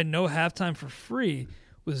also try No Halftime for free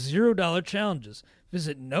with $0 challenges.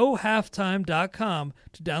 Visit NoHalftime.com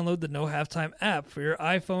to download the No Halftime app for your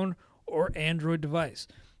iPhone or Android device.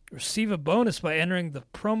 Receive a bonus by entering the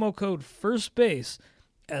promo code FIRSTBASE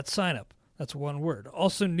at signup. That's one word.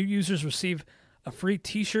 Also, new users receive a free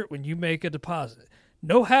t-shirt when you make a deposit.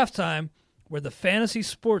 No Halftime, where the fantasy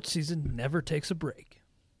sports season never takes a break.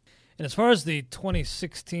 And as far as the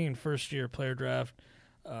 2016 first-year player draft,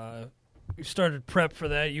 we've started prep for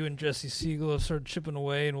that. You and Jesse Siegel have started chipping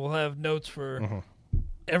away, and we'll have notes for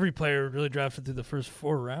every player really drafted through the first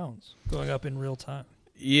 4 rounds going up in real time.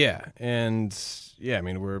 Yeah, and I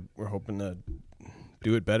mean we're hoping to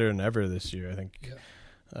do it better than ever this year. I think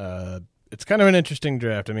it's kind of an interesting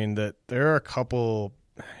draft. I mean that there are a couple,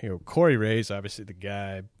 Corey Ray's obviously the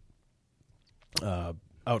guy,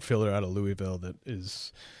 outfielder out of Louisville that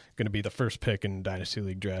is going to be the first pick in Dynasty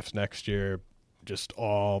League drafts next year. Just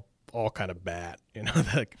all kind of bat,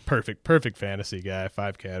 like perfect fantasy guy,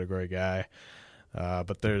 5 category guy.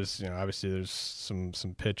 But there's, obviously there's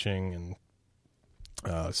some pitching and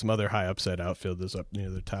some other high upside outfielders up near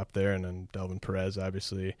the top there, and then Delvin Perez,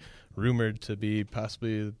 obviously rumored to be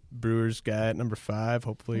possibly the Brewers guy at number 5.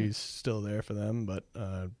 Hopefully he's still there for them, but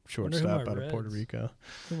shortstop out of Puerto Rico.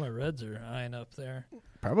 Who my Reds are eyeing up there?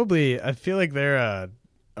 Probably, I feel like they're a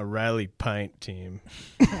Riley Pint team.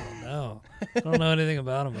 Oh, no. I don't know anything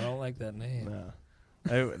about him. I don't like that name.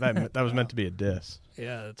 No. That was meant to be a diss.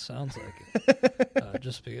 Yeah, it sounds like it.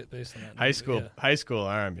 Just based on that. High school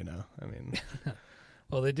arm, I mean.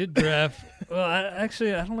 Well, they did draft. Well, I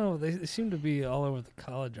don't know. They seem to be all over the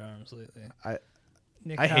college arms lately. I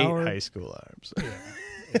Howard. hate high school arms.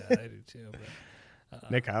 Yeah, I do too. But,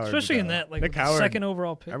 Nick Howard, especially in that Nick Howard, second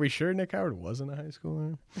overall pick. Are we sure Nick Howard wasn't a high school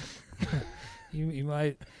arm? You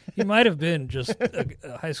might have been just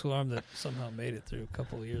a high school arm that somehow made it through a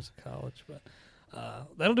couple of years of college. But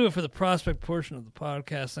that'll do it for the prospect portion of the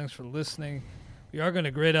podcast. Thanks for listening. We are going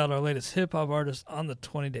to grade out our latest hip-hop artists on the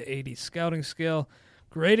 20 to 80 scouting scale,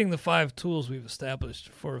 grading the 5 tools we've established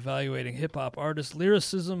for evaluating hip-hop artists: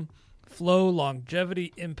 lyricism, flow,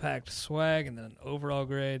 longevity, impact, swag, and then an overall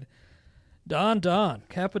grade. Don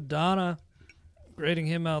Capadonna, grading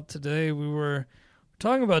him out today. We were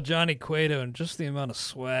talking about Johnny Cueto and just the amount of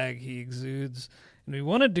swag he exudes. And we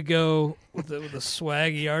wanted to go with a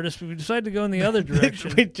swaggy artist, but we decided to go in the other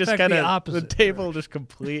direction. We just kind of the table direction. just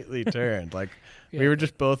completely turned. Like we were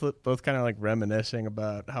just both kind of like reminiscing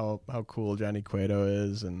about how cool Johnny Cueto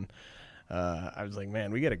is, and I was like,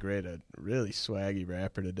 man, we got to grade a really swaggy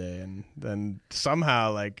rapper today. And then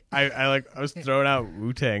somehow like I was throwing out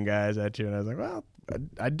Wu-Tang guys at you, and I was like, well,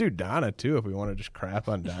 I'd do Donna too if we want to just crap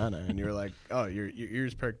on Donna. And you were like, oh, your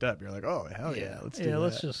ears perked up. You're like, oh, hell yeah, let's do that.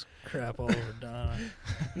 Let's just crap all over Donna.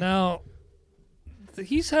 Now,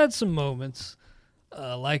 he's had some moments,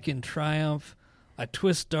 like in Triumph. I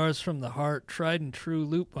twist darts from the heart, tried and true,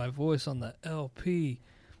 loop my voice on the LP.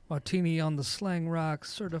 Martini on the slang rock,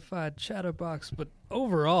 certified chatterbox. But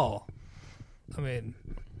overall, I mean,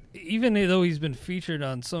 even though he's been featured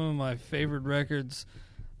on some of my favorite records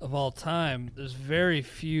of all time, there's very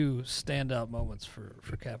few standout moments for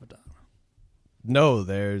Capadonna. No,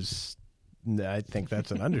 I think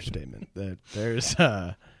that's an understatement. That there's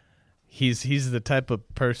he's the type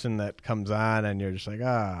of person that comes on and you're just like,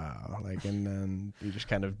 and then you just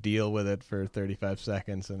kind of deal with it for 35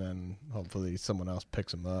 seconds and then hopefully someone else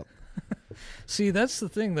picks him up. See, that's the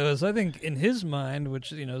thing though, is I think in his mind,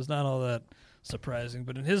 which is not all that surprising,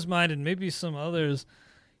 but in his mind and maybe some others,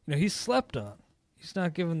 he's slept on. He's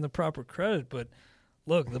not given the proper credit, but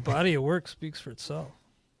look, the body of work speaks for itself.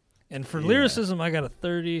 And for lyricism, I got a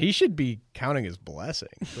 30. He should be counting his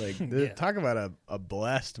blessings. Like, talk about a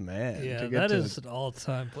blessed man. Yeah, that is an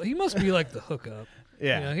all-time. He must be like the hookup.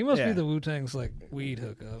 Yeah, he must be the Wu-Tang's like weed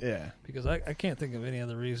hookup. Yeah, because I can't think of any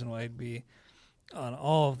other reason why he'd be on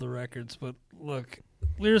all of the records. But look,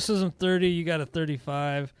 lyricism 30, you got a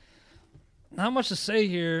 35. Not much to say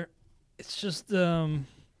here. It's just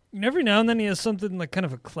every now and then he has something like kind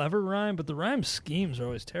of a clever rhyme, but the rhyme schemes are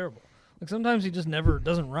always terrible. Like sometimes he just never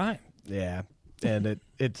doesn't rhyme. Yeah, and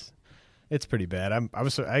it's pretty bad.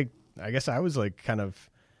 I guess I was like kind of,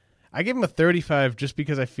 I gave him a 35 just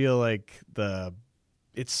because I feel like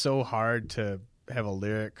it's so hard to have a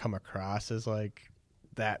lyric come across as like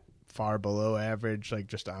that far below average, like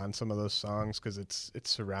just on some of those songs, because it's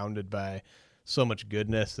surrounded by so much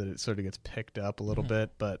goodness that it sort of gets picked up a little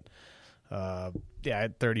bit. But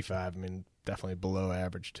at 35, I mean, definitely below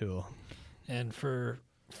average tool. And for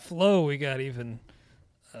flow, we got even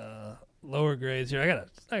lower grades here. I got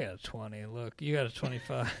a 20. Look, you got a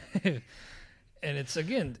 25. And it's,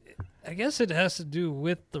 again, I guess it has to do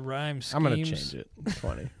with the rhyme schemes. I'm going to change it.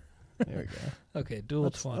 20. There we go. Okay, dual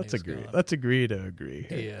 20. Let's agree. Let's agree to agree.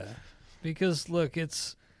 Yeah. Because, look,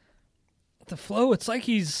 it's the flow. It's like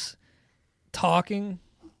he's talking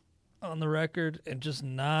on the record and just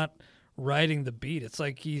not writing the beat. It's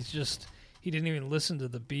like he didn't even listen to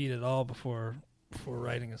the beat at all before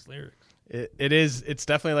writing his lyrics. It's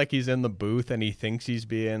definitely like he's in the booth and he thinks he's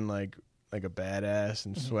being like a badass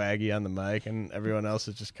and swaggy on the mic, and everyone else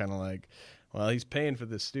is just kind of like, well, he's paying for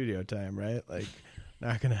this studio time, right? Like,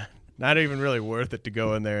 not even really worth it to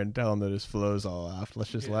go in there and tell him that his flow's all off. Let's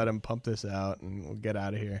just let him pump this out and we'll get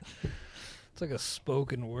out of here. It's like a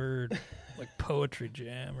spoken word, like poetry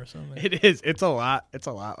jam or something. It is. It's a lot. It's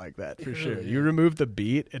a lot like that for sure. Really You remove the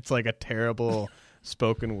beat, it's like a terrible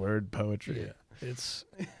spoken word poetry.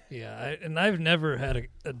 Yeah, I've never had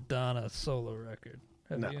a Donna solo record.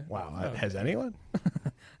 Have you? Wow. Okay. Has anyone?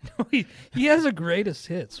 No, he has a greatest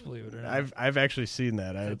hits, believe it or not. I've actually seen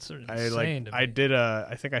that. That's insane to me. I did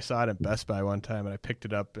I think I saw it at Best Buy one time and I picked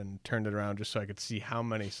it up and turned it around just so I could see how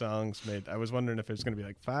many songs made. I was wondering if there's going to be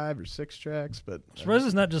like 5 or 6 tracks, but I'm surprised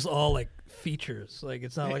it's not just all like features. Like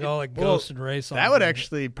it's not like all like Ghost and Ray songs. That would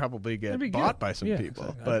actually probably get bought by some Yeah, people.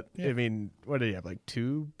 exactly. But Yeah. I mean, what do you have, like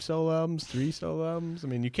 2 solo albums, 3 solo albums? I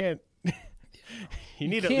mean, you can't you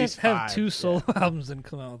need at least 5. You can't have 2 solo albums and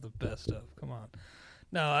come out with the best stuff. Come on.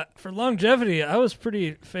 Now, for longevity, I was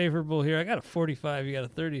pretty favorable here. I got a 45, you got a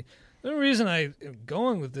 30. The only reason I am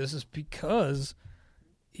going with this is because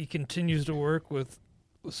he continues to work with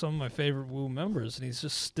some of my favorite Wu members, and he's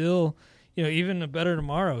just still, even a Better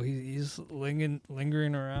Tomorrow, he's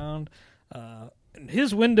lingering around. And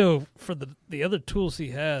his window for the other tools he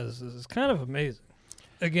has is kind of amazing.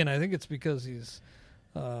 Again, I think it's because he's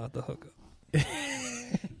the hookup.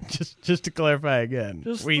 Just to clarify again,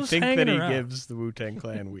 we think that he around. gives the Wu-Tang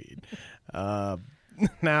Clan weed.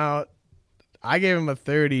 Now, I gave him a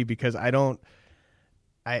 30 because I don't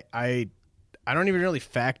even really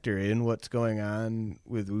factor in what's going on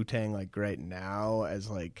with Wu-Tang like right now as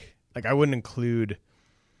like I wouldn't include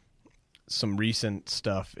some recent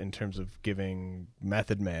stuff in terms of giving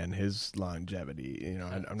Method Man his longevity.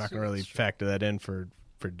 I'm not going to really factor that in for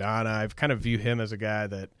Donna. I've kind of view him as a guy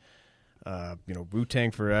that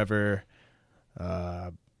Wu-Tang forever,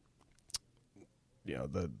 the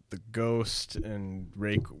Ghost and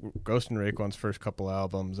Raekwon's first couple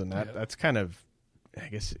albums, and that's kind of, I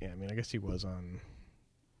guess he was on.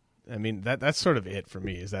 I mean that's sort of it for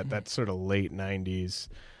me. Is that sort of late '90s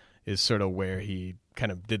is sort of where he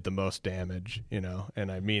kind of did the most damage,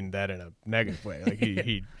 and I mean that in a negative way. Like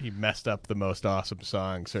he messed up the most awesome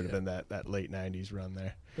songs sort of in that late '90s run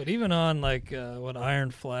there. But even on like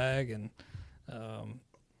Iron Flag and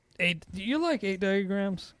 8, do you like 8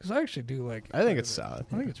 Diagrams? Because I actually do like. I think it's solid.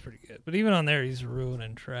 I think it's pretty good. But even on there, he's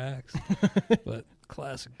ruining tracks. But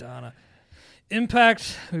classic Donna.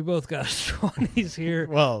 Impact. We both got 20s here.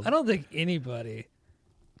 Well, I don't think anybody.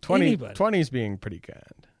 20's being pretty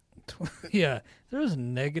kind. Yeah, there was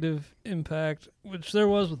negative impact, which there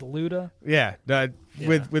was with Luda. Yeah,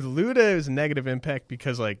 with Luda, it was a negative impact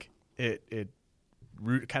because like it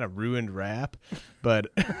kind of ruined rap, but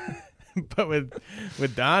but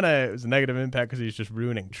with Donna, it was a negative impact because he's just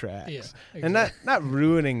ruining tracks, exactly. And not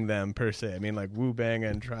ruining them per se. I mean, like Wu Bang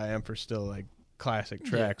and Triumph are still like classic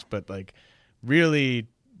tracks, but like really,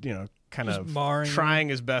 kind Just of marring trying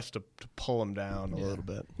his best to pull them down a little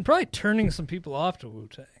bit. And probably turning some people off to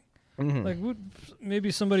Wu-Tang. Mm-hmm. Like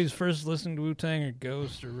maybe somebody's first listening to Wu-Tang or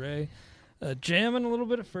Ghost or Ray, jamming a little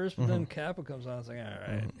bit at first, but then Kappa comes on. It's like, all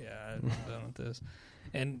right, I'm done with this.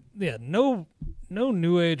 And no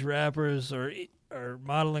new age rappers are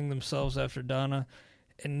modeling themselves after Donna,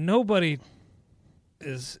 and nobody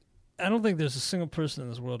is. I don't think there's a single person in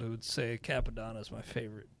this world who would say Capadonna is my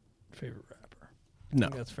favorite rapper. No, I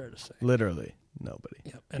think that's fair to say. Literally nobody.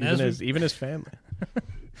 Yep. And even his family.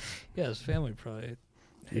 Yeah, his family probably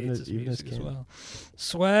hates his even music his as kid. well.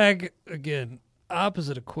 Swag, again,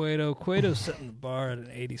 opposite of Cueto. Cueto's setting the bar at an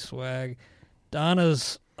 80 swag.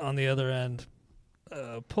 Donna's on the other end,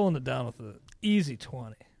 pulling it down with an easy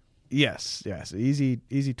 20. Yes,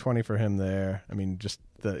 easy 20 for him there. I mean, just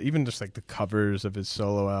like the covers of his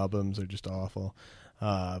solo albums are just awful.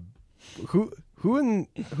 Who in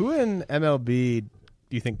MLB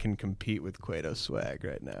do you think can compete with Cueto's swag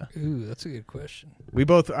right now? Ooh, that's a good question. We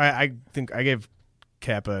both. I think I gave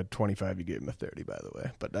Kappa 25. You gave him a 30, by the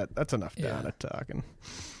way. But that's enough Donna talking.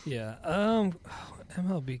 Yeah.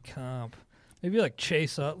 MLB comp. Maybe like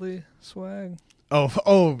Chase Utley swag.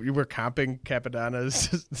 Oh, you were comping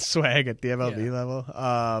Capadonna's swag at the MLB level.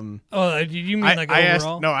 You mean like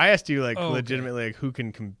overall? I asked you like legitimately like who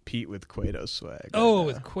can compete with Cueto's swag.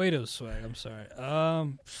 With Cueto's swag. I'm sorry.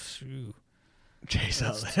 Chase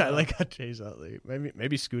Utley. I like how Chase Utley.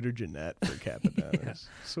 Maybe Scooter Jeanette for Capadonna's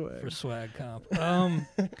swag. For swag comp.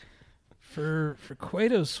 For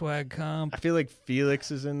Cueto's swag comp. I feel like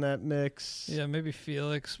Felix is in that mix. Yeah, maybe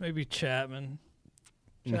Felix. Maybe Chapman.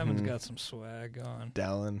 Chapman's got some swag on.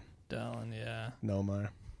 Dallin, yeah. Nomar.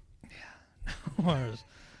 Nomar's,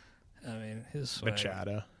 I mean, his swag.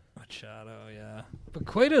 Machado. Machado, yeah. But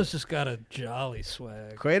Cueto's just got a jolly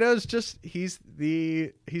swag. Cueto's just he's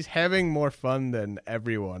having more fun than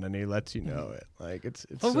everyone, and he lets you know it. Like it's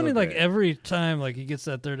so funny. Like great. every time, like he gets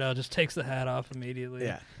that third out, just takes the hat off immediately.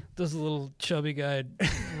 Yeah. Does a little chubby guy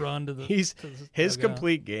run to the. His dugout.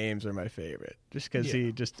 complete games are my favorite, just because Yeah.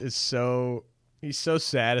 he just is so. He's so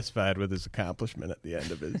satisfied with his accomplishment at the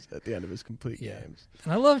end of his complete Yeah. games.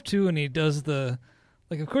 And I love too when he does the.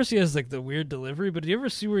 Like, of course, he has like the weird delivery, but do you ever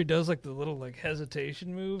see where he does like the little like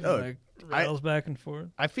hesitation move, Oh, and, like rattles back and forth?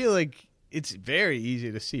 I feel like it's very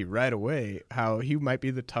easy to see right away how he might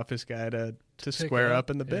be the toughest guy to square up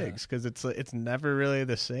in the yeah. bigs, because it's never really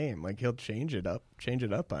the same. Like he'll change it up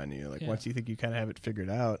on you. Like once you think you kind of have it figured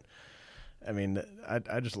out. I mean,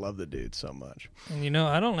 I just love the dude so much. And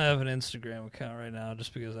I don't have an Instagram account right now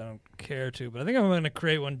just because I don't care to, but I think I'm going to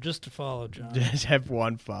create one just to follow John. Just have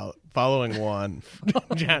one following one,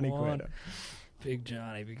 Johnny One. Cueto. Big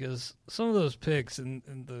Johnny, because some of those pics, and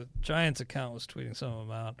the Giants account was tweeting some of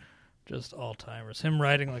them out, just all-timers. Him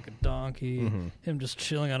riding like a donkey, him just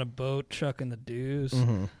chilling on a boat, chucking the deuce.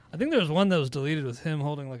 I think there was one that was deleted with him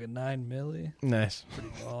holding like a 9 milli. Nice. Pretty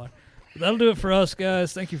baller. But that'll do it for us,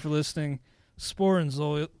 guys. Thank you for listening. Spore and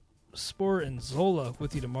Zola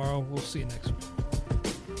with you tomorrow. We'll see you next week.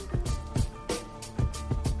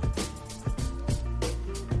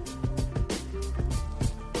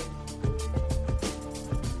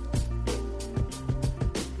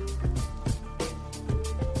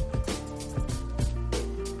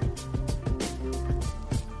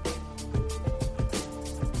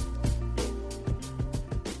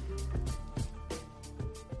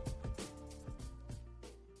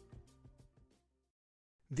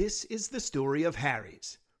 This is the story of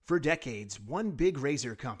Harry's. For decades, one big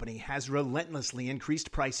razor company has relentlessly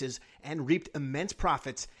increased prices and reaped immense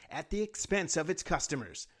profits at the expense of its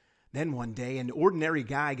customers. Then one day, an ordinary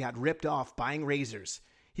guy got ripped off buying razors.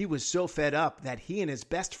 He was so fed up that he and his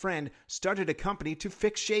best friend started a company to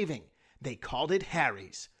fix shaving. They called it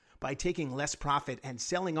Harry's. By taking less profit and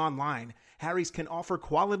selling online, Harry's can offer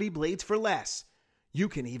quality blades for less. You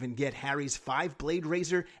can even get Harry's 5-blade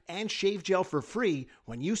razor and shave gel for free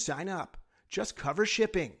when you sign up. Just cover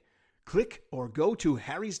shipping. Click or go to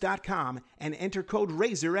harrys.com and enter code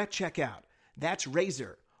RAZOR at checkout. That's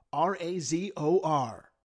RAZOR, R-A-Z-O-R.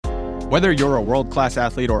 Whether you're a world-class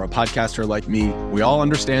athlete or a podcaster like me, we all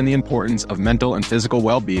understand the importance of mental and physical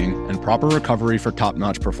well-being and proper recovery for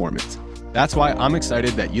top-notch performance. That's why I'm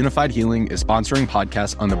excited that Unified Healing is sponsoring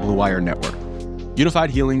podcasts on the Blue Wire Network. Unified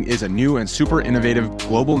Healing is a new and super innovative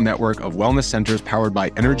global network of wellness centers powered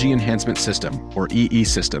by Energy Enhancement System, or EE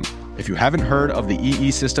System. If you haven't heard of the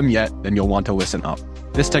EE System yet, then you'll want to listen up.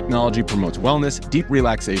 This technology promotes wellness, deep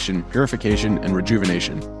relaxation, purification, and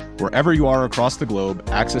rejuvenation. Wherever you are across the globe,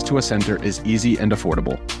 access to a center is easy and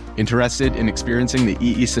affordable. Interested in experiencing the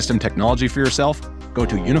EE System technology for yourself? Go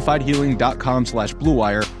to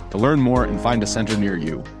unifiedhealing.com/bluewire to learn more and find a center near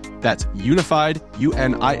you. That's unified,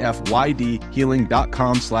 UNIFYD,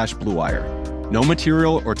 healing.com/bluewire. No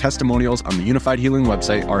material or testimonials on the Unified Healing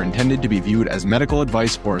website are intended to be viewed as medical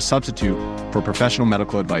advice or a substitute for professional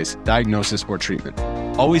medical advice, diagnosis, or treatment.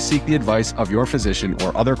 Always seek the advice of your physician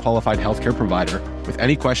or other qualified healthcare provider with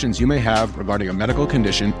any questions you may have regarding a medical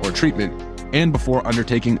condition or treatment and before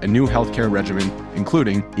undertaking a new healthcare regimen,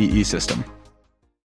 including EE System.